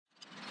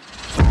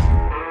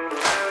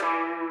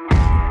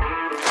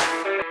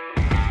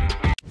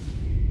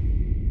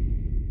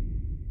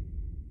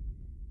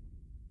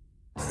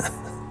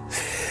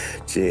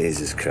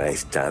Jesus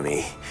Christ,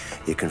 Tommy.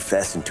 You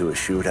confessing to a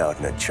shootout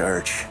in a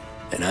church.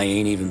 And I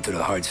ain't even to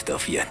the hard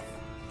stuff yet.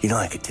 You know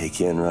I could take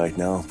you in right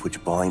now, put you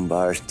behind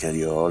bars until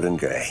you're old and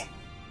grey.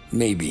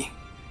 Maybe,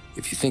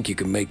 if you think you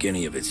can make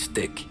any of it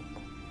stick.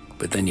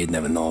 But then you'd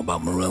never know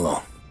about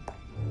Morello.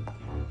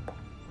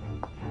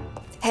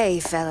 Hey,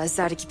 fellas.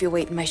 Sorry to keep you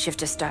waiting. My shift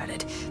just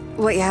started.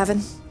 What you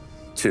having?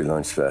 2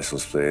 lunch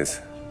specials,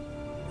 please.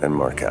 And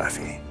more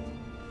coffee.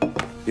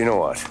 You know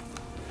what?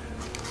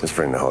 Let's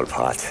bring the whole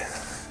pot.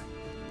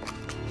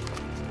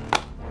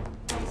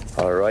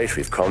 All right,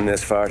 we've come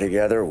this far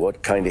together.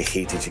 What kind of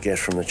heat did you get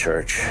from the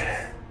church?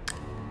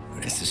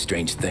 It's a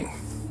strange thing.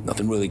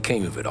 Nothing really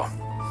came of it all.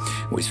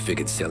 Always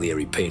figured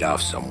Salieri paid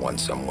off someone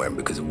somewhere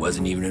because it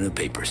wasn't even in the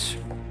papers.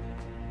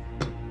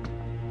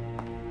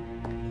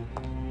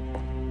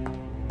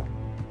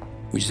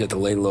 We just had to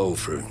lay low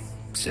for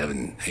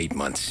 7, 8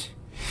 months.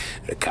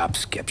 The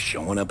cops kept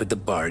showing up at the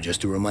bar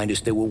just to remind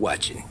us they were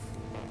watching.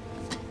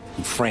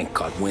 And Frank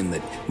caught wind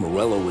that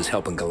Morello was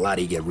helping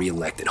Galati get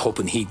reelected,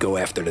 hoping he'd go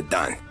after the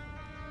Don.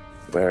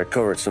 Well, I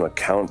recovered some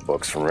account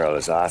books from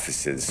Morello's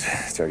offices.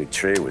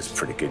 33 was a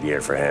pretty good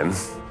year for him.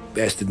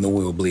 Bastard knew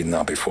we were bleeding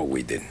out before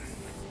we did.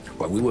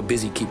 While we were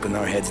busy keeping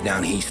our heads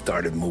down, he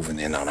started moving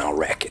in on our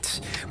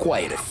rackets.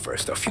 Quiet at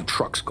first, a few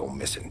trucks go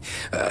missing.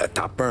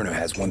 Top burner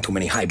has one too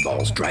many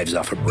highballs, drives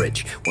off a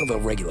bridge. One of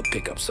our regular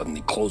pickups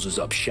suddenly closes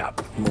up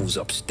shop, moves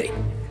upstate.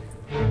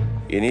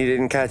 You knew you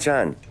didn't catch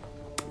on?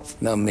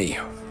 Not me.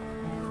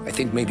 I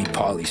think maybe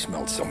Paulie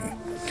smelled something.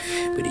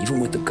 But even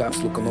with the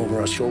cops looking over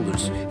our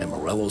shoulders and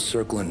Morello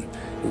circling,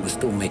 we were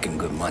still making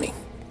good money.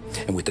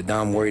 And with the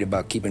Dom worried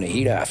about keeping the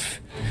heat off,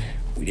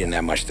 we didn't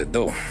have much to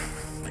do.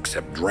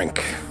 Except drink,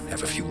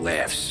 have a few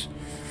laughs.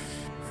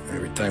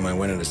 Every time I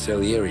went into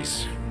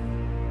Salieri's,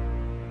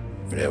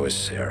 there was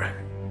Sarah.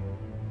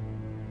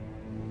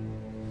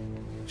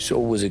 So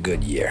it was a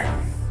good year.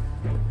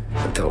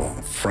 Until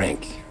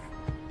Frank.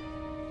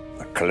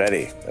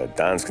 Coletti,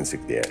 Don's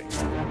consigliere.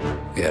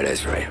 Yeah,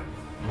 that's right.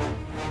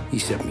 He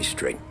set me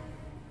straight.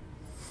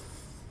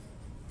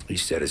 He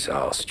set us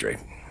all straight.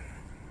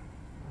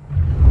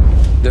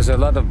 There's a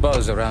lot of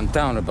buzz around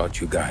town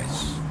about you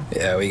guys.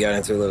 Yeah, we got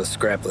into a little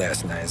scrap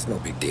last night. It's no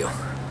big deal.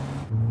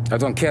 I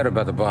don't care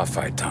about the bar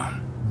fight,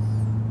 Tom.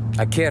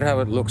 I care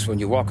how it looks when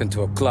you walk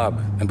into a club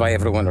and buy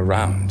everyone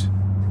around.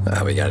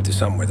 We gotta do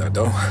something with our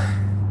dough.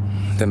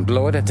 Then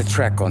blow it at the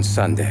track on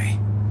Sunday.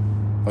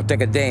 Or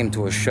take a dame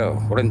to a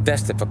show. Or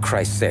invest it for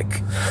Christ's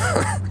sake.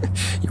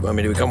 You want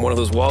me to become one of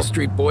those Wall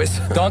Street boys?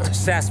 Don't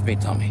sass me,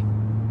 Tommy.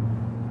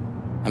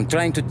 I'm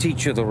trying to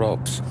teach you the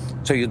ropes,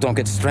 so you don't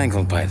get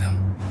strangled by them.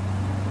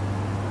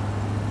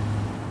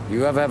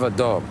 You ever have a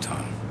dog,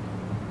 Tom?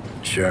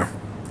 Sure.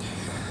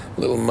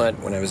 Little mutt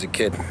when I was a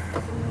kid.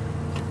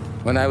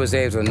 When I was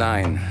 8 or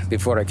 9,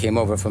 before I came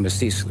over from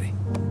Sicily,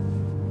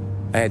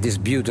 I had this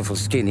beautiful,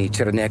 skinny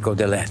Cerneco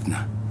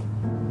dell'Etna.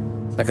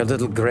 Like a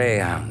little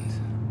greyhound.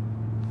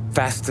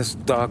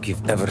 Fastest dog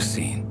you've ever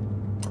seen.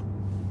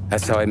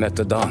 That's how I met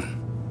the Don.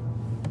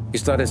 We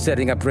started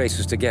setting up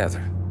races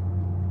together.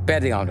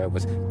 Betting on her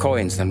with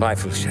coins and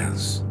rifle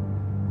shells.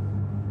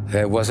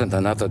 There wasn't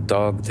another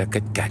dog that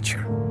could catch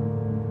her.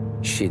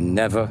 She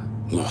never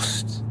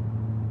lost.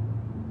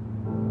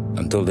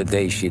 Until the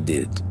day she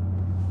did.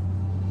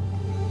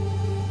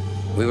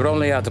 We were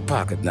only out a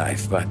pocket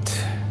knife,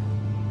 but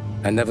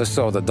I never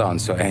saw the Don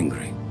so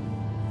angry.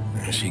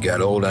 She got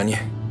old on you?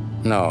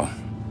 No.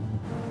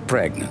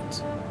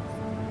 Pregnant.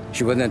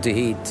 She went into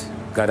heat,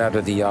 got out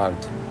of the yard,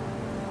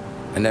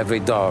 and every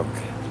dog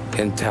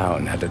in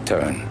town had a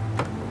turn.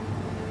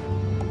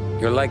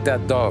 You're like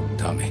that dog,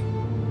 Tommy.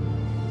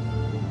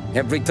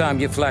 Every time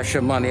you flash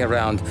your money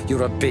around,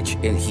 you're a bitch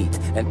in heat.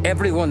 And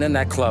everyone in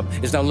that club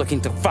is now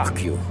looking to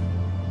fuck you.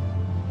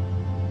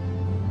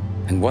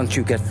 And once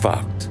you get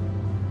fucked,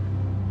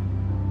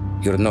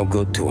 you're no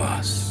good to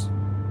us.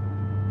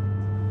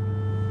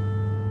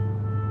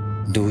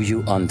 Do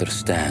you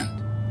understand?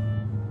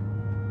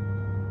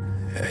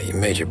 You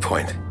made your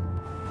point.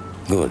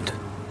 Good.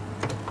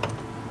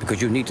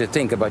 Because you need to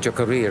think about your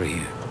career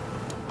here.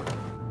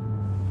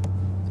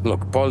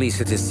 Look, Paulie's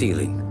hit his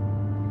ceiling.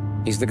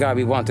 He's the guy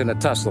we want in a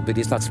tussle, but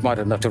he's not smart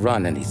enough to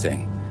run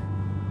anything.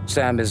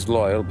 Sam is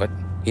loyal, but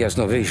he has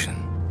no vision.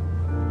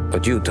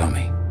 But you,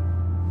 Tommy,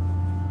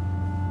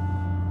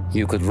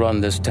 you could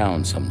run this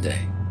town someday.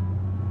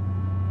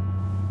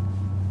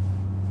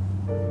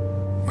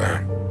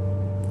 Well,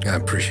 I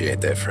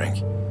appreciate that,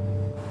 Frank.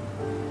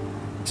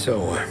 So,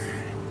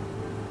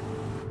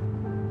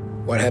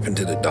 what happened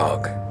to the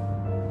dog?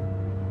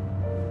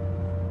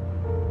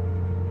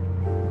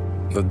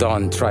 The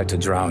Don tried to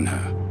drown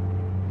her.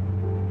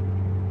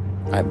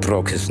 I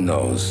broke his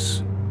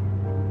nose.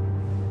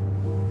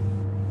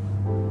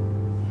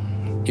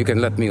 You can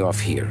let me off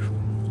here.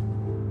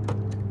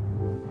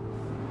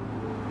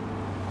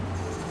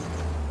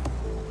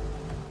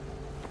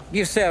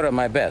 Give Sarah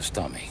my best,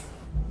 Tommy.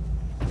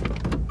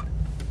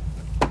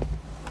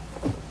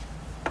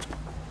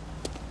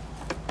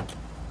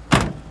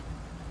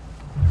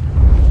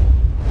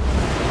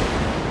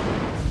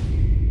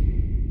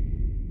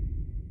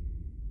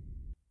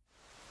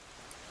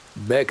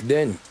 Back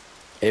then,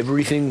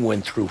 everything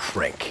went through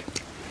Frank.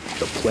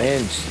 The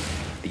plans,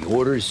 the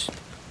orders,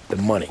 the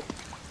money.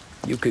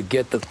 You could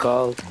get the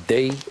call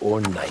day or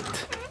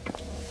night.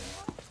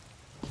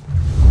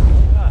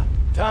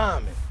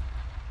 Tommy.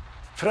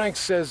 Frank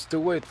says to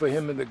wait for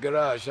him in the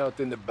garage out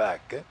in the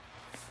back, eh?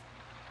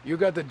 You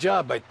got the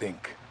job, I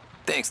think.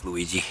 Thanks,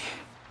 Luigi.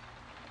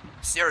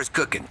 Sarah's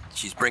cooking.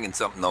 She's bringing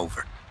something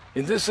over.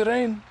 In this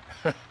rain?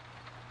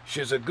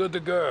 She's a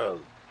good girl.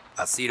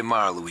 I'll see you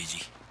tomorrow,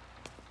 Luigi.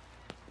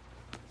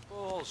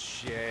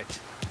 Bullshit.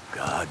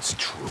 God's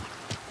truth.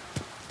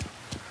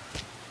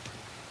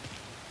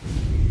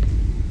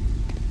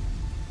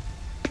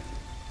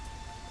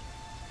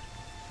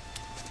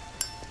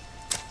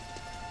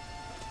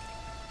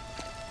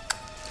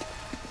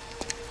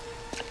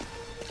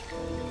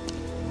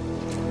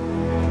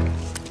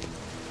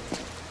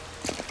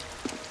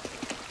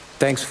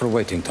 Thanks for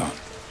waiting, Tom.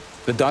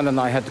 But Don and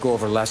I had to go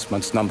over last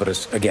month's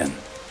numbers again.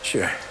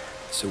 Sure.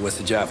 So what's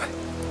the job?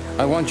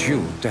 I want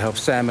you to help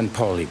Sam and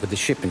Paulie with the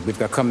shipment we've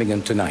got coming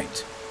in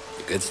tonight.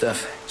 The good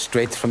stuff?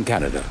 Straight from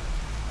Canada.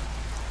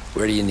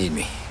 Where do you need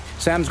me?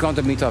 Sam's gone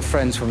to meet our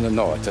friends from the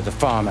north at the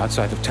farm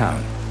outside of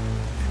town.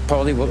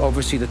 Paulie will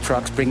oversee the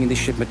trucks bringing the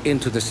shipment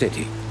into the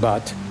city.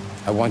 But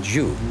I want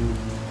you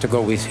to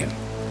go with him.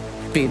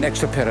 Be an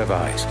extra pair of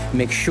eyes.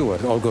 Make sure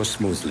it all goes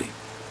smoothly.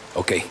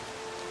 Okay.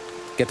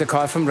 Get the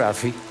car from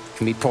Ralphie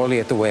and meet Paulie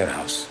at the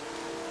warehouse.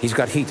 He's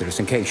got heaters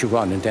in case you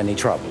run into any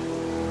trouble.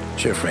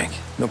 Sure, Frank.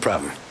 No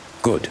problem.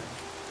 Good.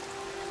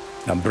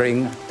 Now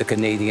bring the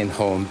Canadian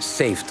home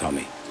safe,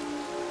 Tommy.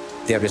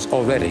 There is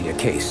already a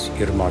case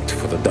earmarked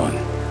for the Don.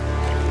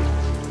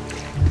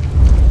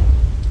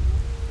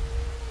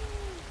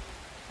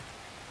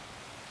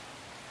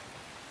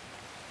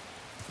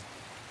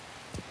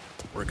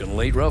 Working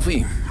late,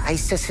 Ralphie? I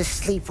says to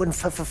sleep when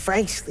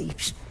Frank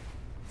sleeps.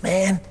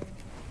 Man,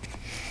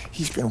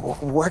 he's been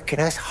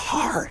working us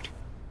hard.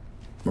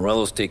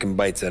 Morello's taking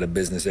bites out of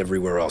business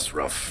everywhere else,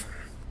 Ralph.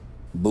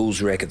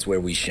 Bull's Racket's where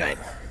we shine.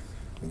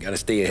 We gotta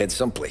stay ahead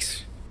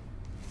someplace.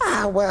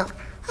 Well,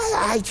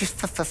 I just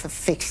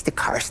fixed the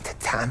cars,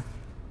 Tom.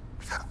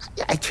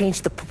 I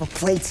changed the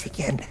plates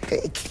again.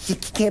 You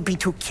can't be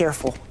too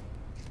careful.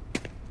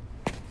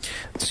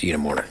 See you in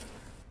the morning.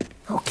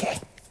 Okay.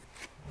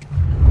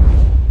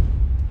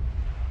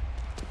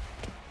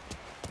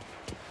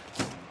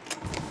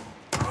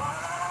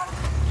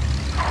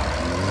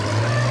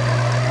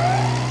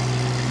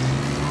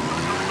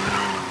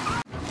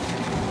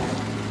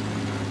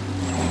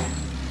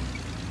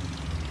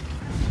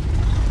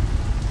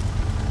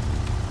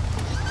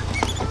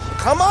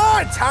 Come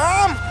on,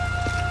 Tom!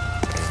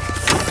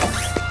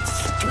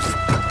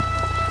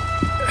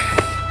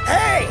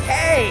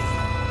 Hey!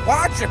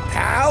 Watch it,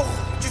 pal!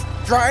 Just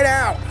dry it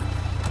out.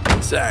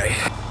 Sorry.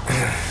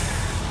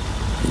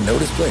 You know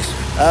this place?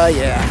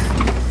 Yeah.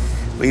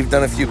 We've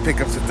done a few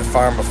pickups at the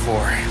farm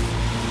before.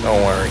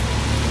 Don't worry.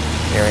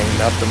 There ain't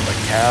nothing but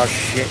cow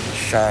shit and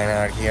shine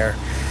out here.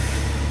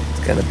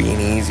 It's gonna be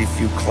an easy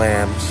few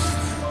clams.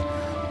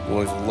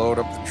 Boys will load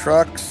up the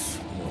trucks,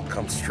 and we'll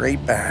come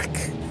straight back.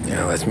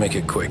 Yeah, let's make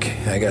it quick.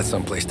 I got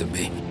someplace to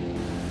be.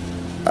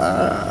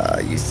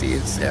 You see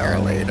it, Sarah,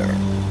 later.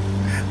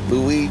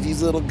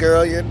 Luigi's little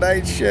girl, your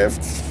night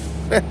shift.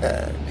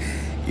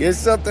 You're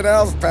something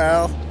else,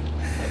 pal.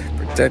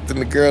 Protecting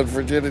the girl's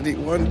virginity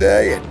one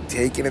day and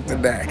taking it the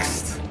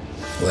next.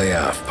 Lay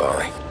off,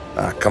 Paulie.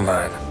 Come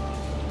on.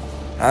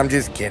 I'm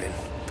just kidding.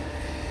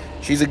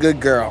 She's a good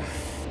girl.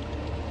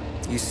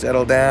 You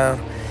settle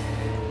down,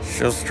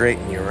 she'll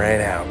straighten you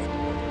right out.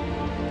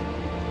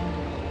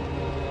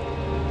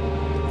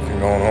 I'm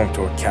going home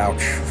to a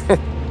couch.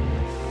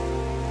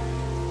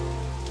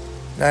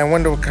 Now, I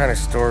wonder what kind of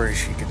stories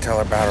she could tell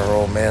about her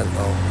old man,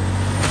 though.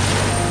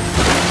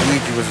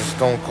 Luigi was a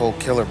stone-cold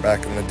killer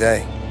back in the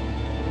day.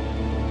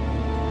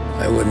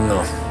 I wouldn't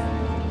know.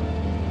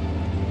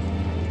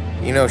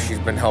 You know she's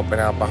been helping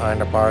out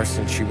behind the bar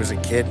since she was a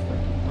kid.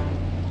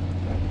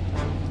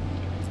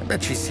 I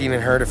bet she's seen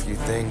and heard a few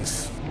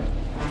things.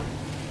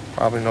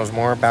 Probably knows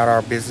more about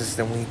our business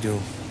than we do.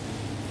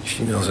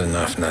 She knows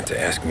enough not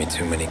to ask me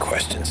too many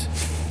questions.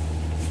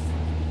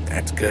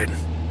 That's good.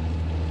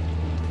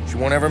 She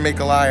won't ever make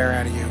a liar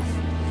out of you.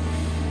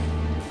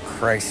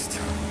 Christ.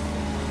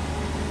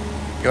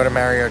 You ought to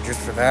marry her just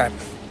for that.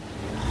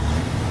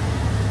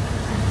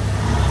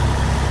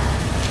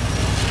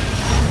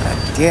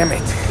 God damn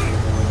it.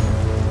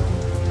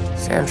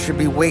 Sam should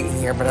be waiting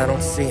here, but I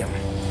don't see him.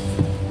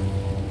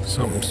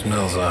 Something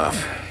smells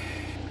off.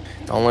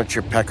 Don't let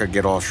your pecker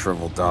get all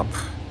shriveled up.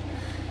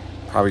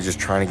 Probably just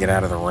trying to get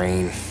out of the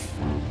rain.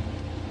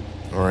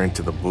 Or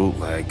into the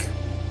bootleg.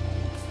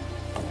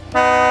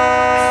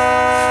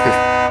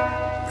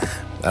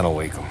 That'll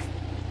wake him.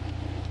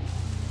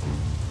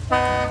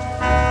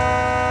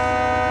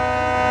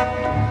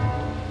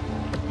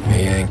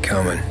 He ain't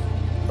coming.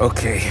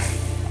 Okay.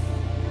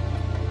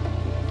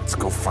 Let's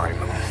go find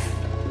him.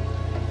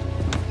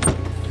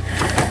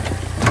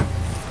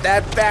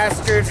 That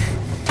bastard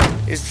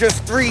is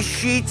just 3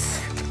 sheets,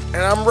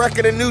 and I'm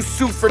wrecking a new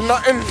suit for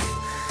nothing.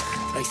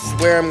 I I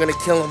swear I'm gonna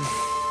kill him.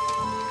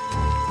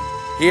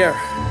 Here.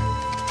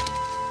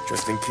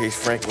 Just in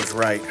case Frank was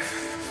right.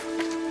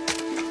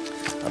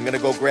 I'm gonna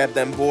go grab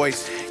them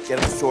boys, get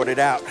them sorted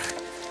out.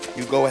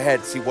 You go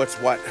ahead, see what's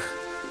what.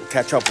 We'll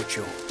catch up with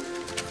you.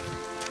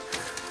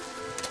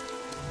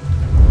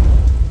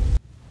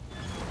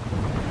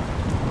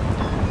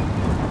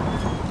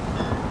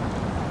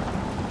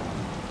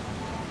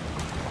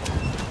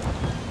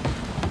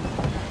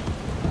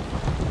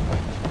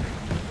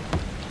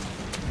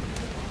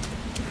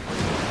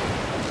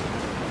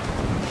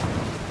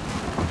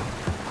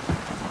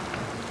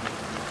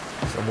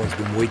 Someone's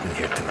been waiting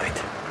here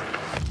tonight.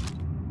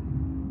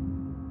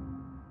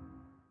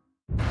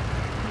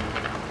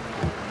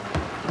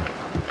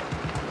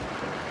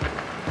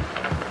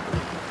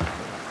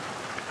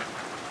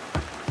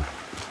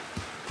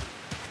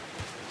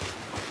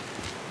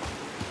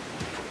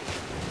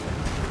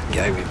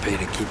 Guy we pay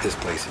to keep this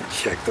place in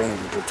check don't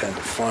even pretend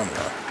to farm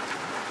now.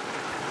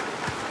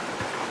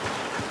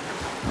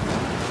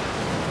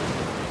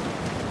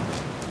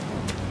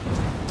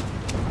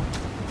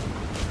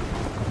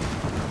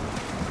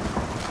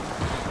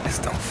 This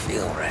don't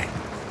feel right.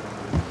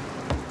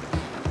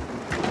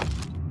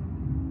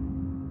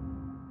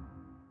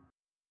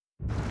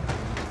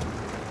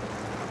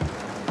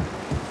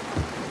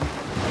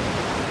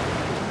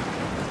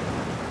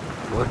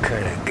 What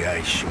kind of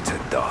guy shoots a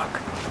dog?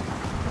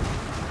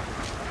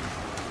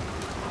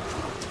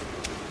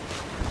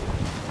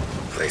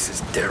 Place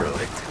is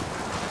derelict.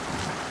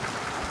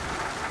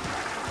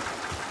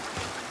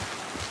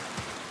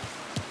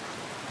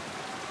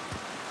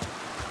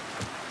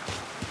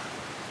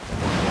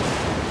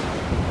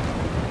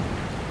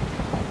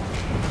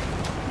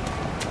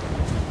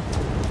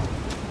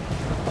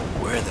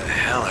 Where the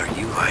hell are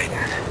you hiding?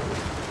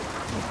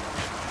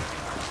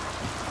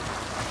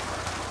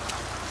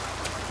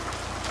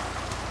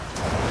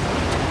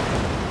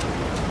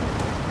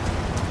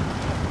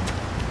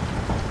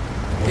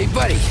 Hey,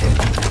 buddy.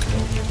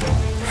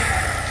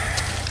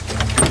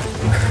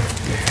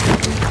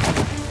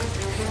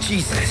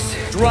 Jesus.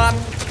 Drop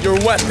your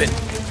weapon.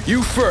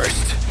 You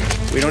first.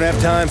 We don't have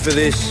time for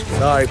this.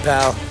 Sorry,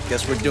 pal.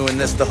 Guess we're doing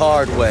this the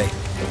hard way.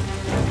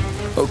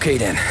 Okay,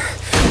 then.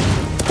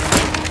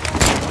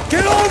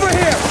 Get over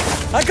here!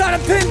 I got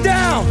him pinned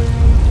down!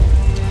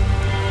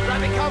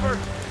 Grabbing cover!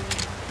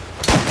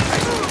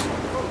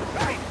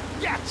 Hey,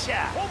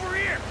 gotcha! Over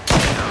here!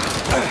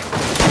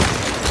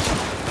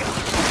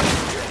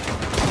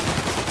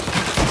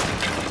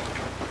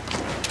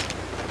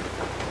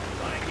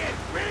 Gonna get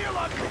real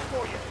ugly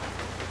for you!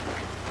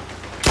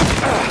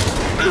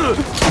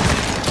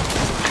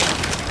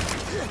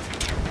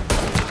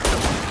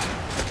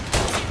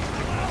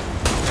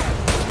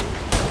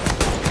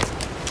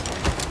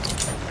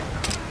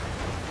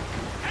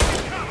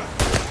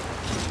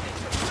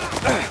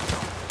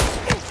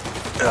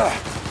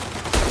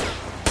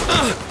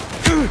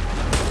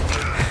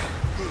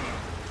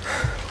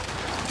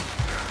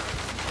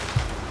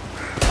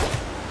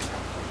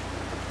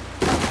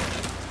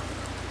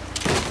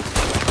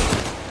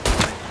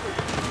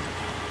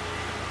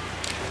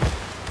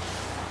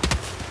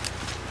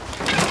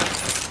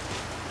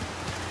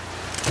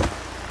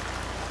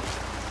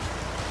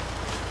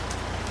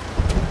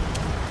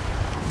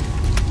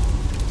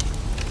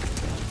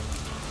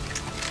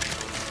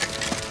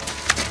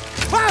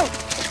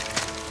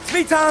 It's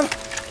me, Tom.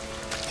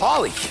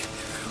 Polly,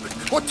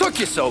 what took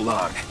you so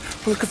long?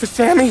 Looking for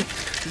Sammy.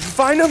 Did you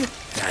find him?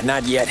 Nah,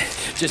 not yet.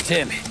 Just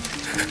him.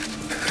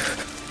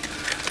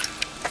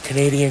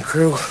 Canadian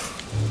crew.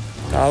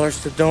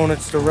 Dollars to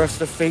donuts, the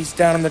rest are face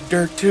down in the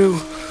dirt, too.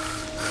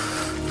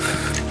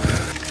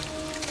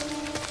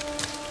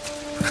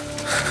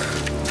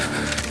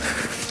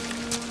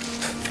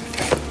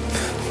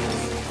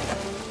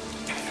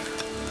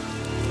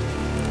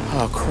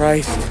 Oh,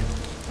 Christ.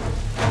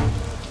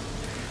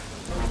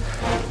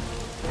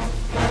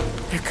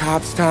 They're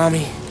cops,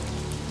 Tommy.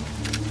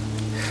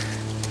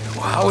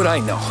 Well, how would I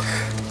know?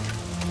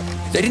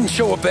 They didn't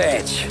show a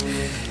badge.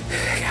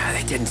 God,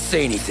 they didn't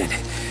say anything.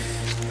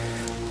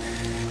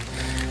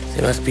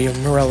 They must be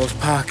in Morello's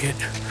pocket.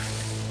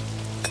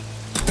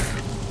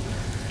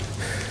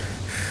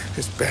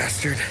 This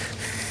bastard.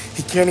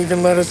 He can't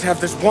even let us have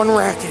this one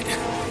racket.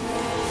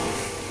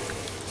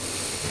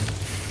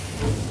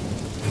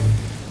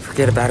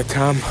 Forget about it,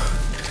 Tom.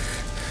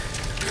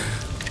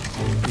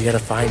 We gotta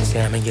find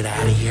Sam and get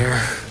out of here.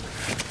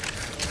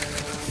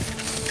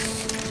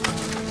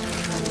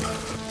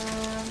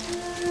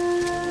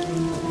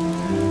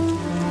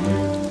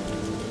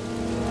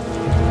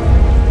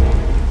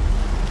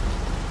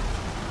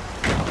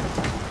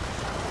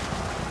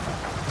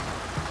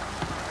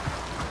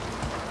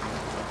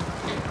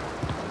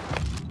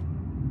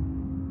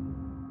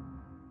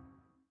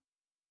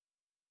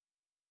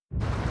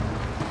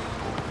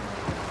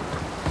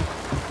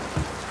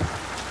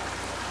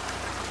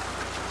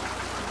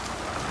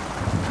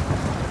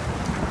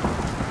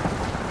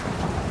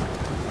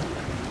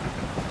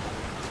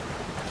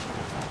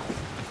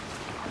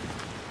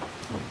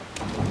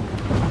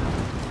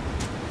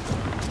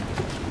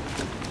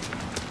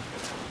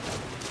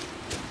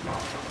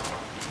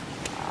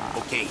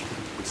 Okay,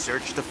 we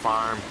search the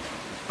farm,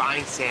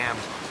 find Sam,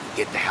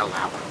 get the hell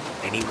out.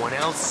 Anyone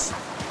else,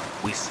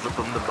 we slip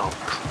them the boat.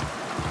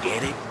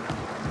 Get it?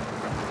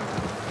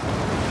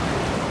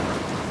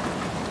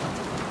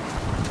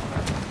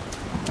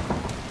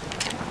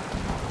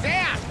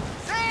 Sam!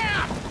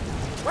 Sam!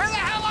 Where the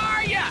hell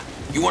are you?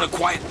 You want to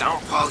quiet down,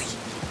 Polly?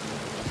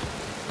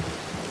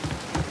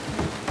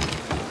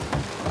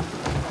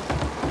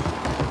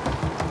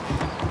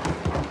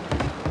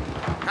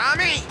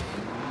 Tommy!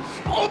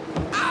 Oh!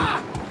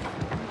 Ah!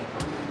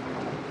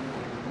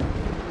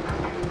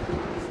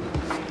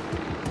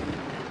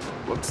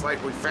 Looks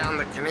like we found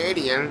the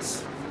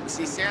Canadians. You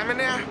see Sam in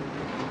there?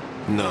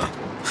 No.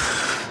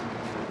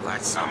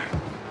 Like some.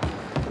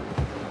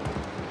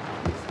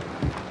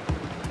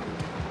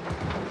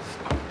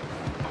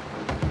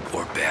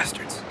 Poor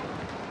bastards.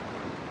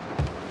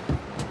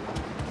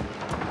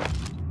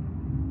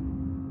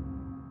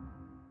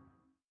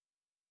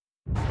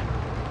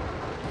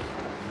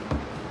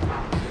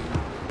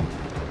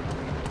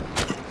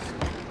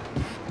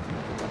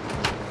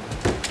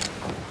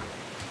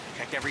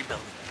 Check every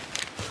building.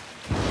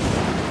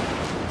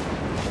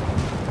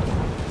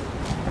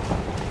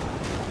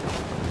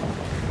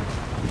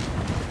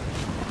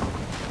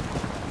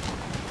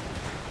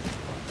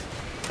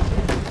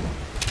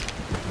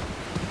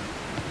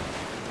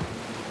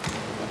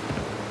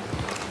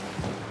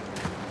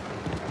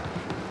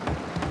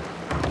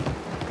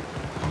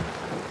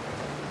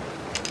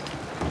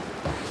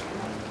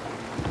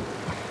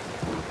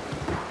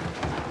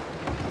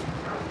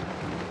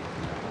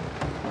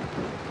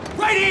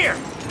 Right here! We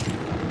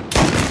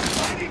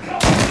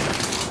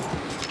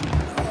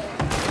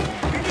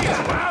need to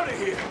get out of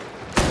here!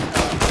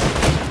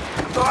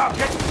 Go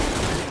get...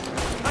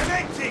 I'm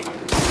empty!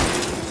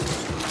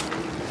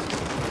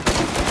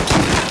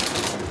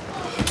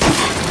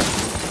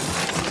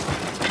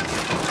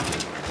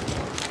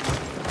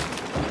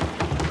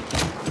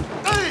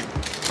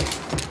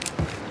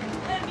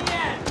 Let me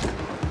in!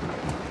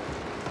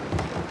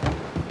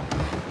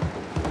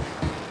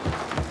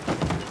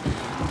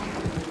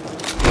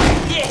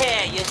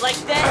 Yeah, you like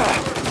that?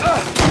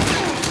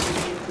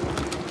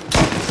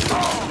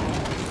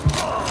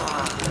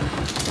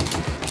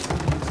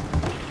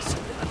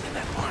 In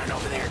that barn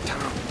over there,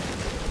 Tom.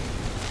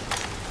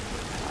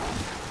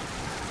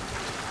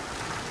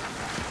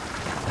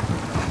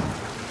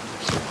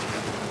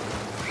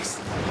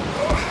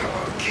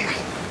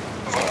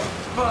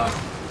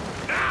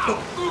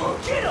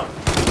 Get him!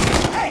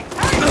 Hey!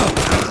 Hey!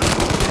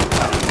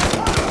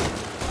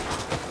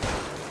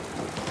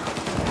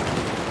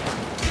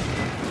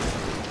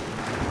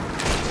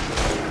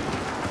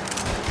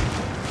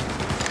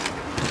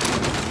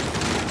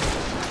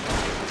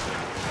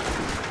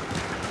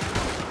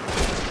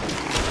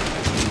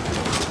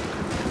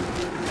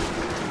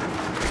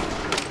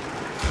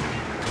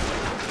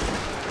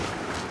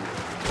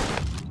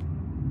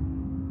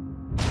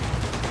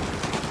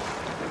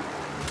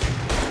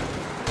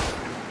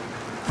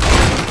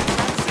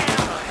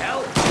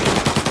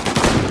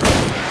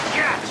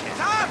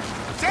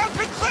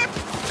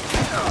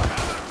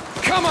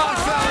 Come on,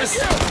 fellas!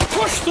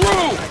 Push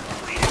through!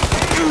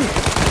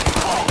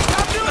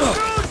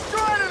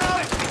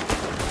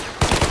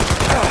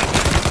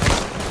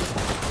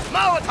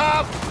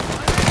 Molotov!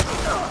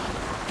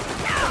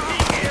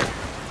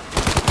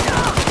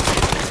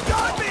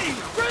 Got me!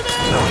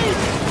 Grenade!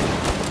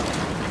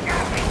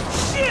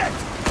 Shit!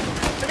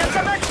 I got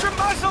some extra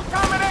muscle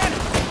coming in!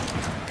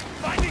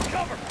 Finding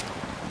cover!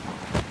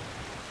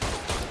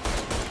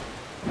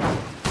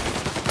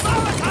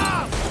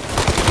 Molotov!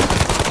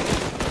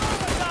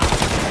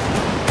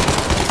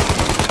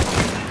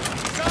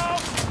 Go!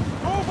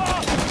 Move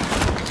up!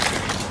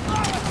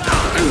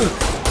 Molotov!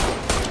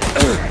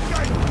 That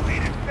guy's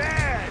bleeding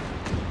bad!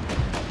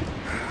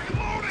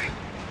 Reloading!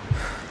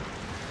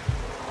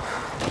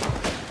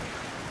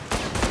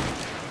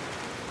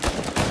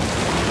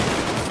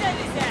 Set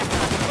his ass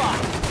on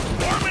fire.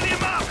 Warming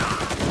him up!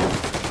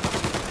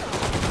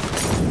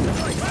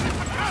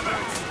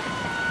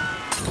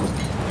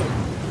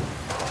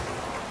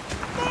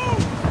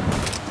 Move!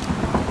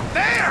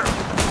 There!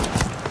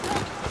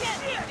 Get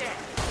there.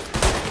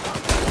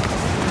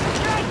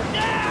 Get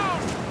down!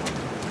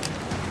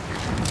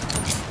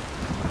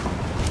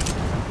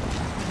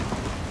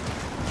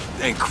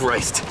 Thank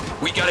Christ.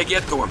 We gotta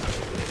get to him.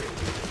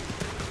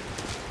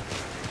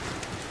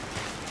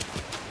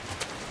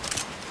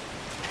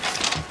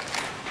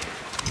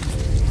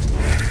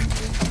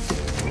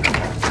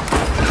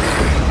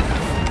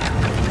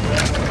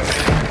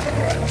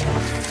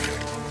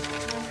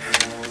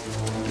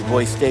 You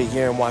boys stay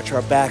here and watch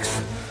our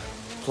backs.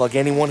 Plug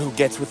anyone who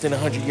gets within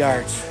 100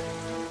 yards.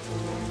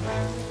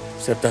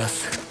 Except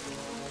us.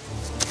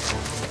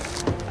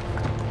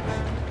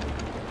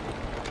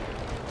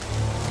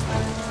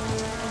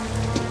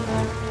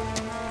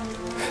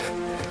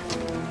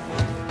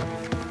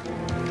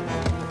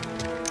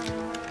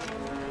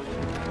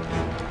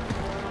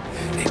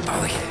 Hey,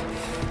 Polly.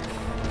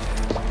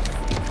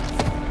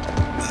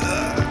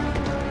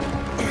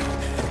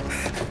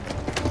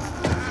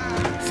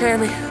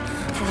 Sammy.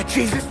 Oh,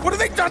 Jesus, what have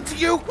they done to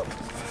you?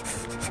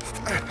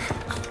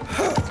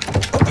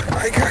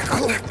 I got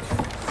clipped.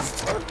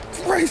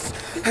 Christ,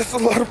 that's a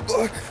lot of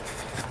blood.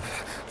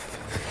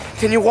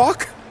 Can you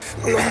walk?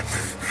 No,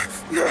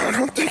 I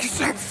don't think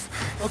so.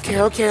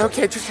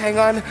 Okay, just hang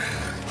on.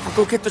 I'll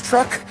go get the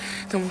truck,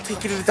 then we'll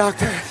take you to the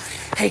doctor.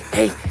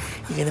 Hey,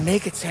 you're gonna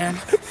make it, Sam.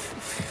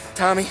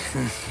 Tommy,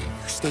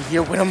 stay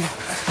here with him.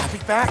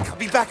 I'll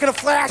be back in a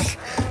flash.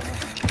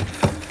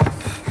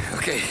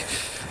 Okay.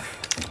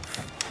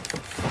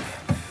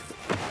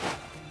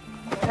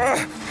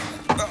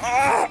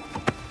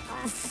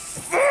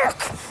 Fuck!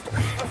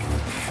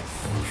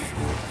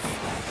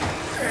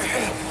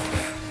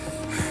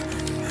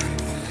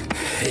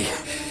 Hey,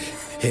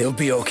 it'll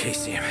be okay,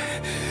 Sam.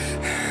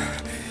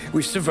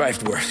 We've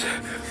survived worse.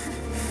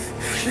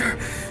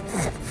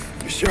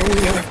 Sure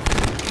we have.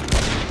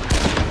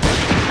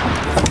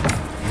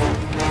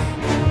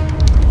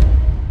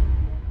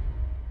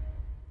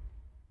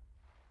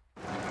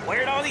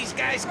 Where'd all these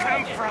guys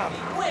come from?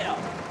 Widow!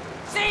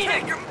 Seen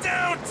Take him! them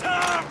down,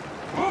 Tom!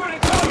 Moving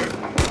and cover!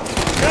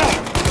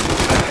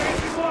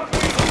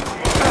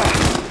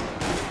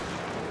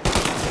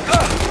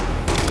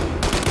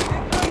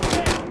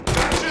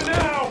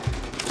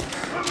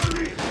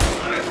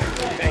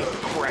 Thank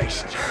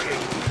Christ,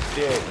 Jake,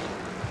 dead.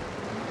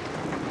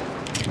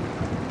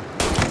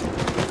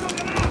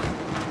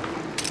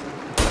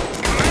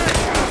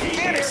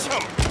 Finish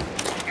him!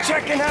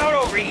 Checking out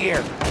over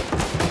here.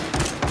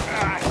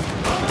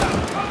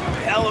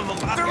 Hell of a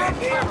lot. They're up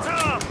here,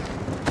 Tom!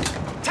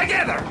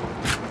 Together!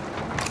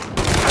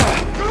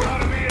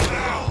 Out of here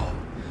now!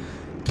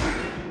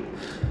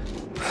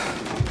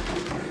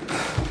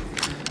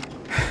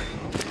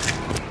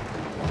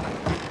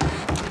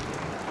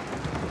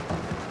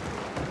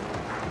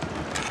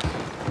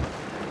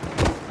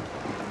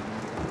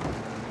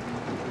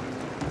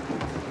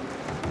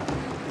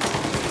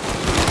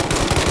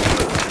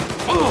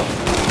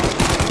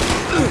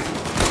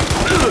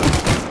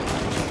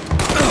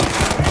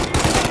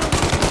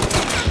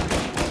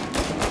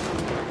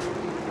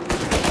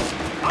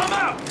 I'm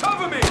out!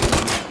 Cover me!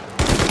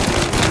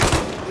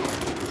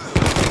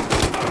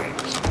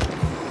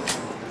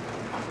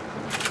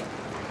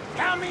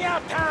 Count me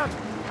out, Tom!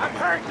 I'm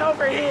hurting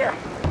over here!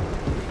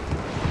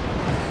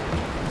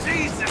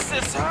 Jesus,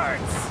 this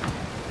hurts!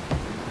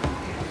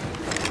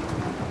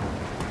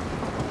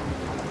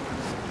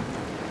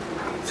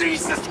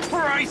 Jesus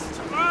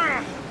Christ!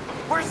 Ugh.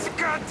 Where's the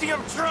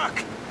goddamn truck?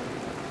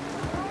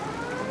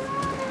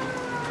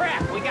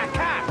 Crap, we got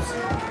cops!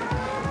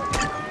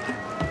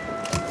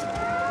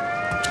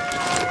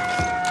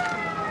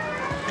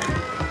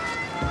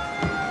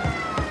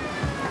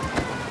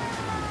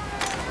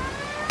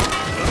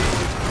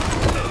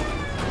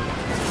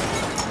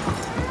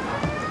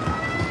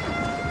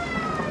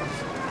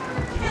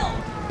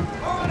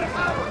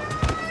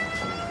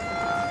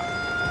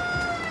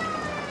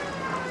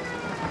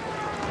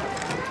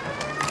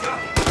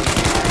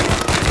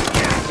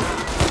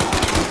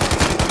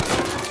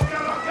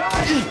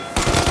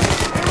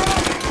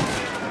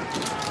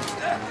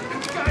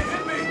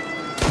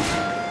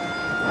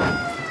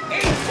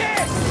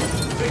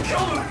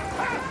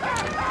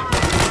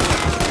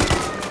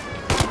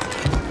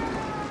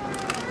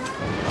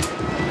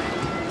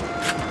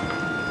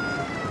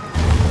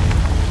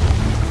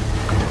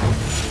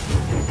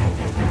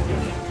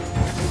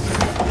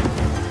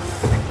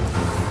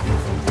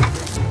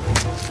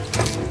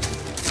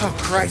 Oh,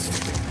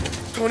 Christ.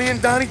 Tony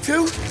and Donnie,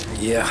 too?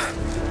 Yeah.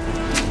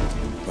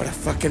 What a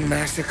fucking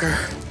massacre.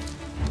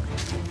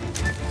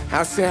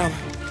 How's Sam?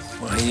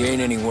 Well, he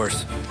ain't any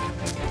worse.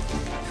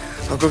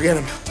 I'll go get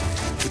him.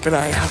 Keep an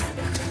eye out.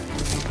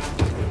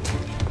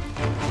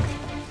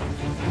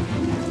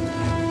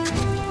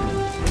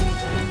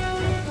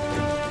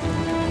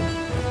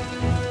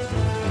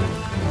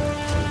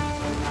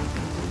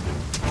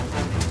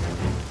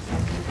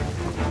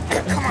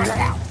 Come on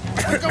now.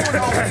 We're going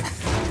home.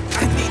 I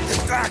need the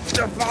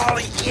doctor,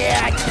 Polly.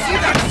 Yeah, I can see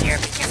that here.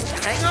 Just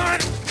hang on.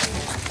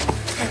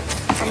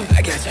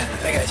 I got you.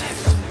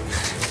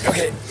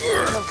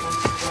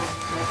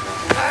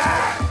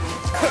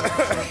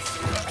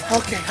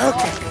 Okay.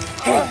 Okay.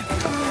 Hey,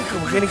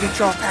 we're gonna get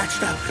you all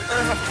patched up.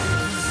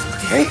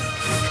 Okay?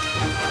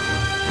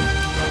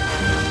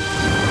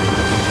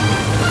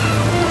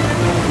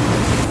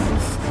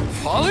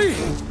 Polly?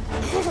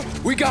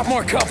 We got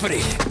more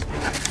company.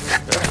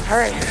 All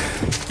right,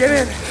 get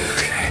in.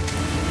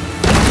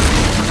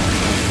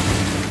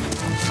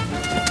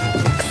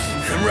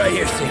 I'm right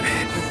here, Sam.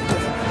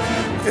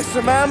 There's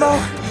some ammo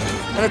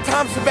and a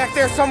Thompson back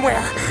there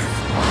somewhere.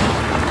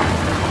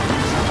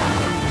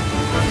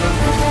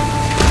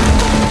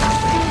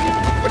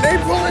 When they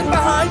pull in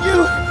behind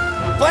you,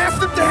 blast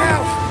them to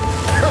hell.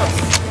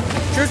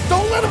 Just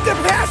don't let them get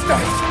past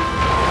us.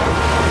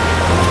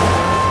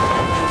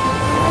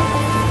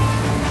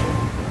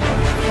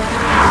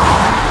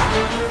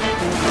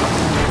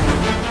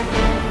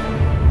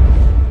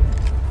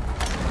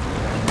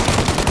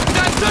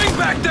 That thing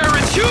back there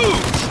is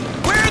huge!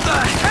 Where the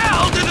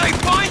hell did they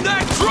find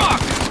that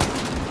truck?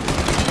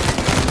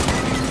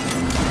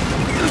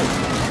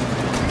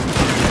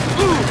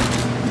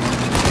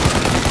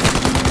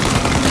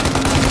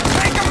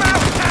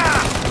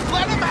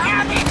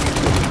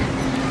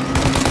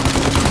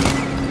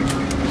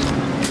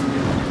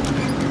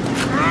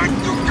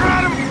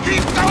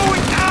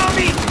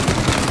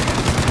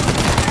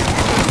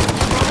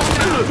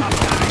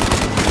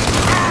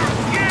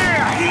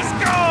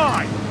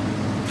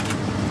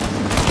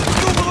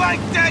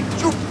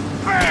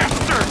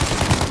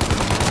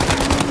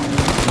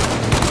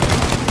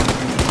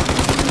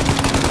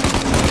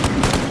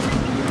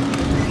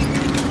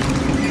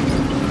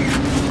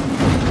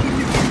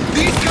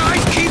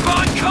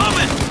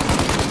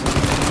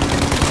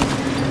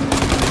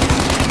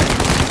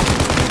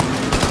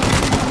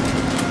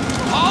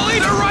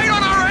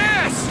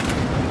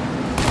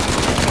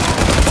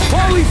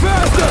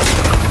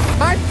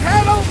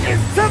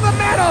 the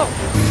metal!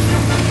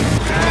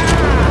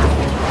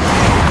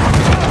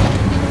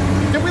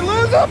 Did we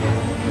lose him?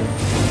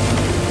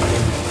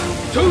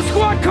 2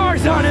 squad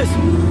cars on us!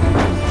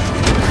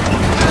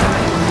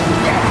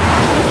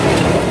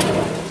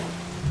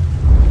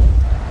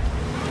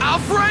 Our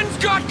friend's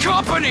got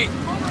company!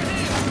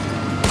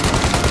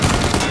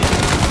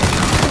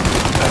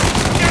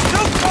 Get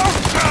too close,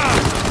 Tom!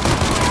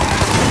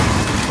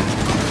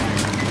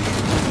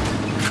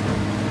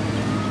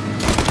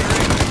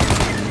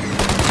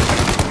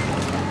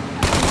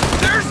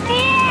 There's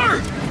more!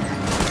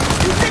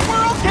 You think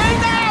we're okay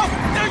now?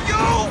 Do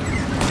you?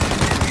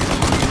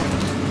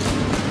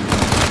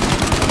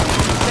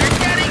 They're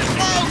getting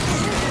close!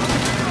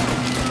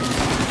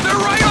 They're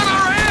right on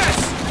our ass!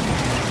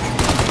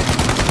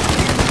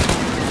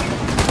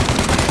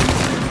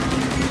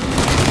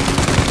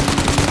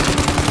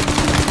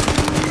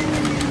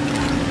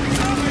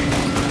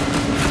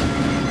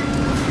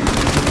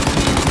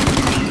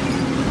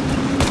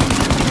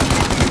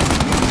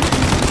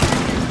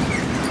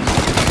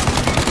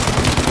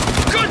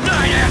 Good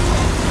night,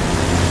 asshole!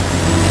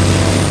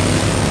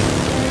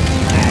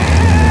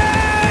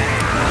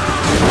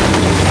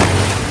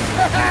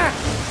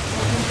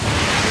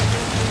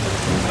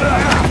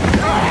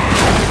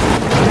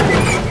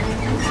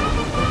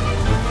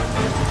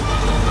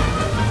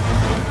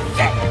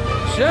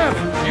 Sam,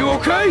 you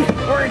okay?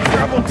 We're in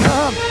trouble,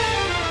 Tom.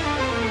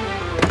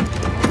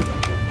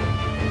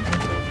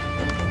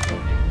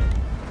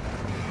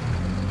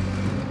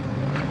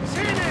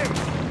 Seen him!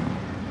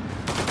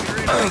 You're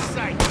in my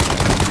sight.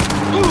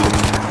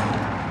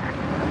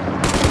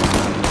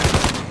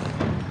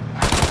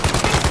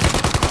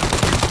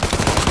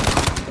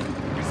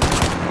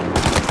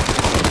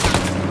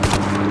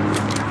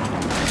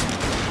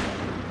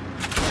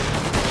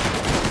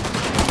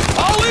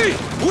 Ollie!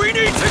 We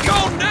need to go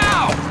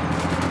now!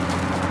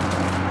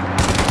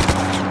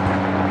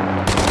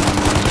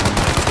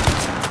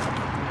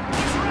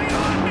 He's right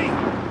on me!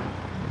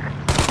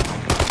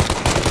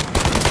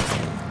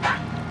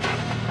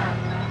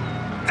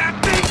 That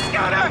thing's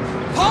gotta...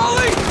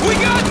 Polly! We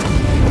got...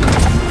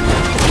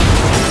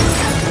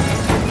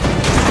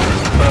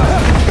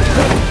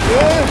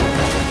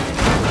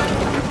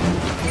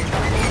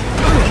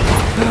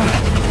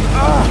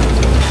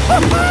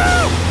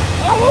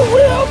 I'm a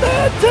real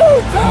man too,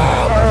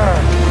 Tom!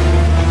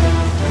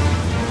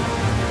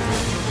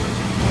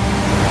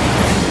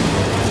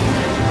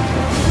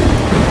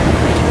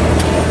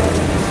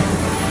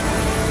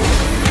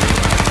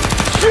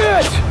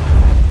 Shit!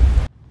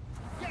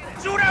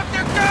 Shoot out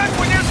their guns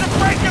when there's a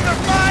break in the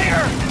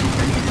fire!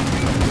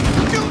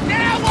 Shoot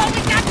now while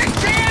we got the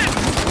chance!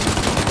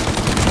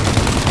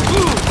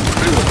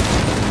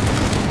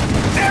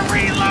 They're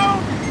reload!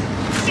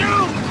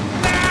 Shoot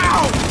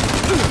now!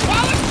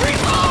 While it's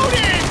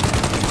reloading!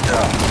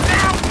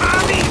 Now,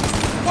 Tommy!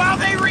 While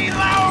they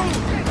reload!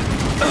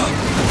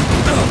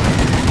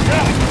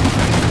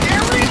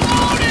 They're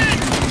reloading!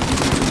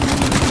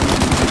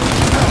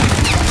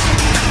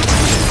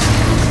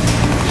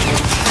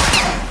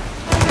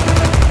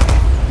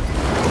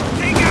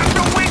 Take out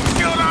the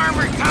windshield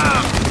armor,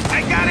 Tom!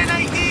 I got an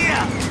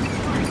idea!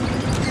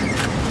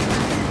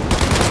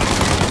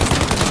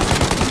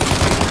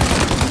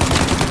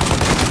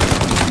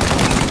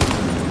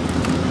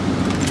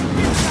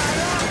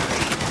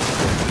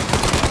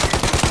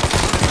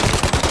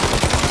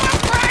 For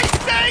Christ's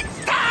sake,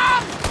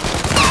 stop!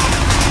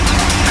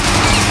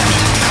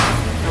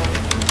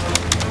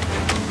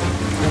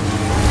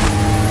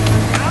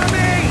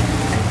 Tommy!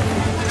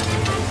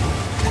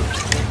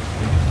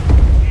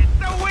 Hit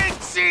the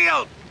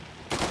windshield!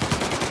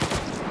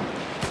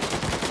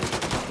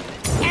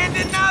 And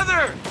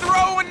another!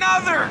 Throw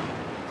another!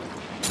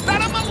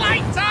 Set him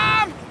alight,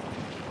 Tom!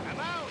 I'm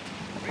out.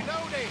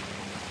 Reloading.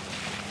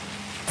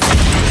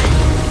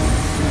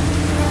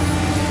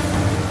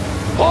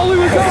 Ollie,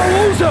 we gotta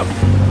lose him!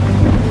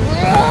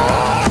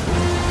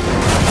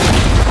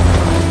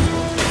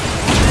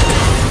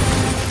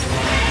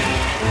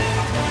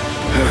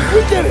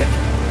 We did it!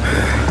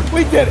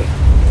 We did it!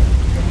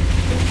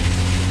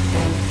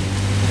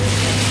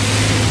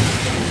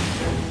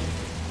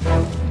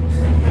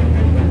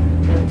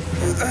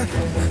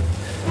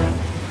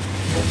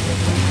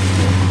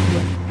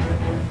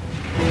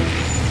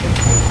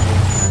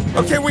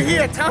 Okay, we're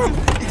here, Tom.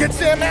 You get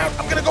Sam out.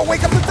 I'm gonna go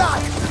wake up the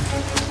doc.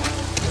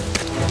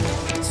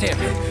 Sam!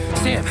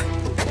 Sam!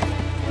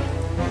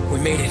 We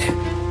made it.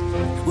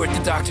 We're at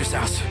the doctor's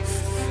house.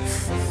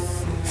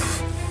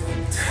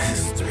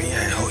 3,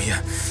 I owe you.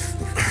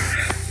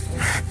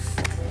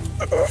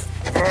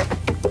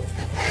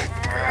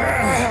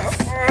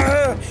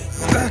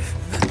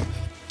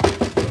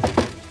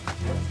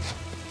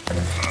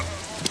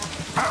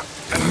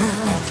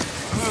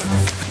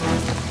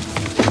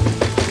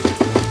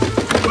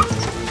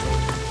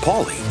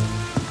 Paulie,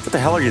 what the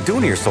hell are you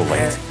doing here so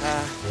late?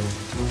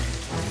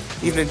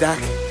 Evening, Doc.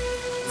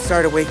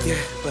 Sorry to wake you,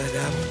 but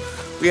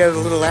we had a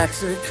little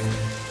accident.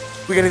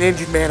 We got an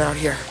injured man out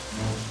here.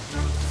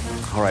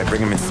 All right,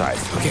 bring him inside.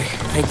 Okay,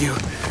 thank you.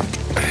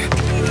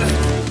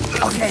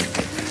 Okay,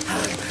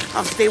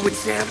 I'll stay with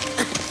Sam.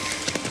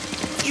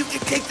 You can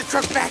take the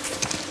truck back.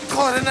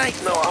 Call it a night.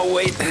 No, I'll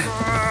wait.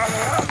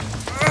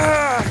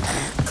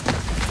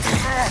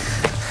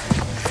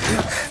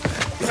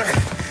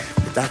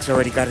 The doc's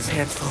already got his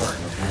hands full.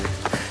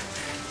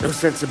 No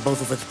sense in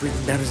both of us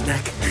breathing down his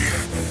neck.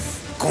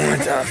 Go on,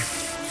 Tom.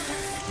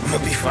 I'm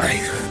gonna be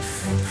fine.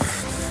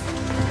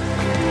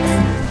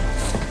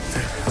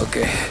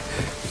 Okay.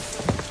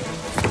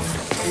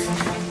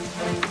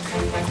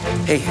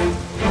 Hey,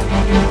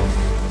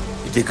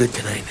 you did good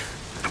tonight.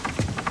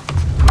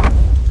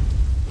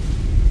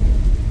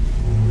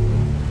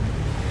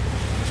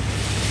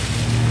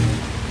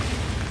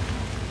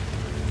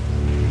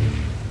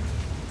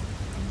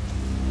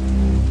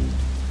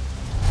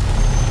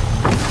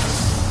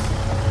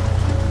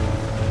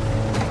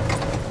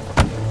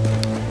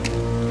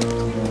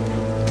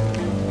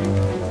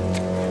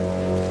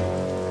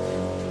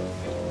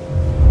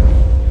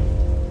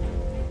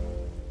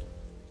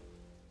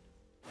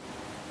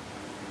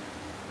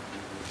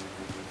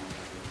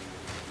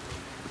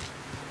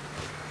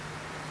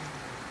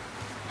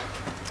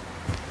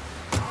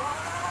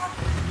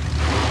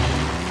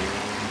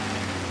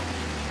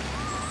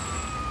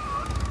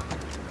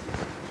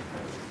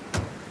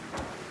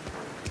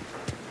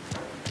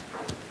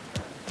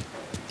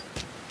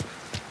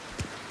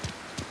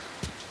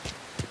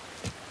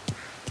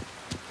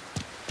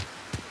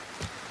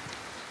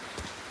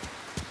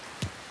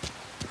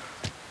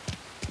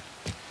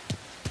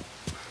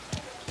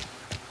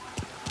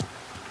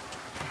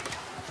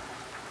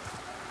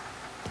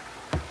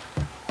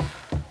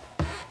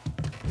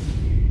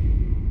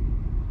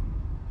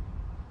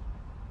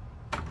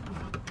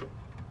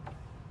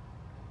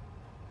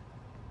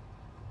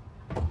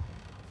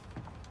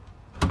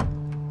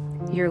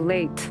 You're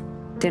late.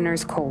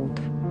 Dinner's cold.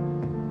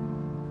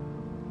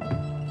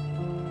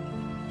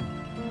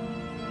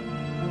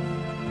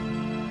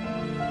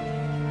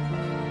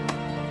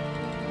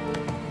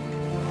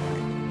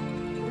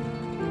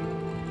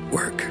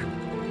 Work.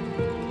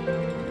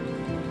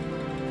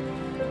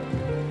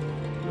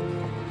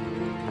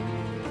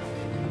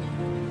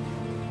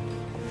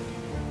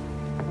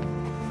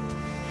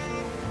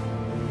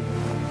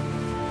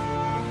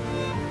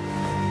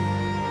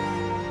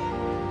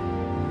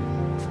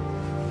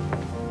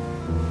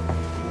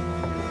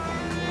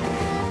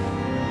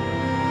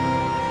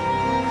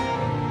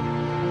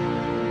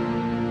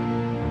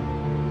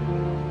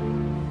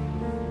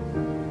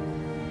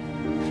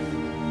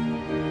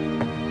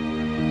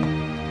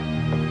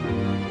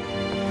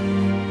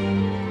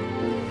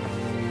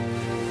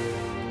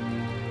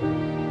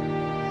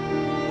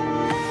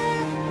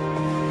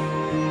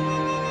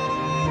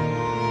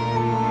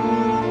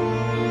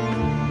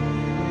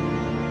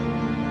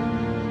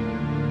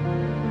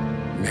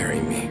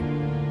 Marry me.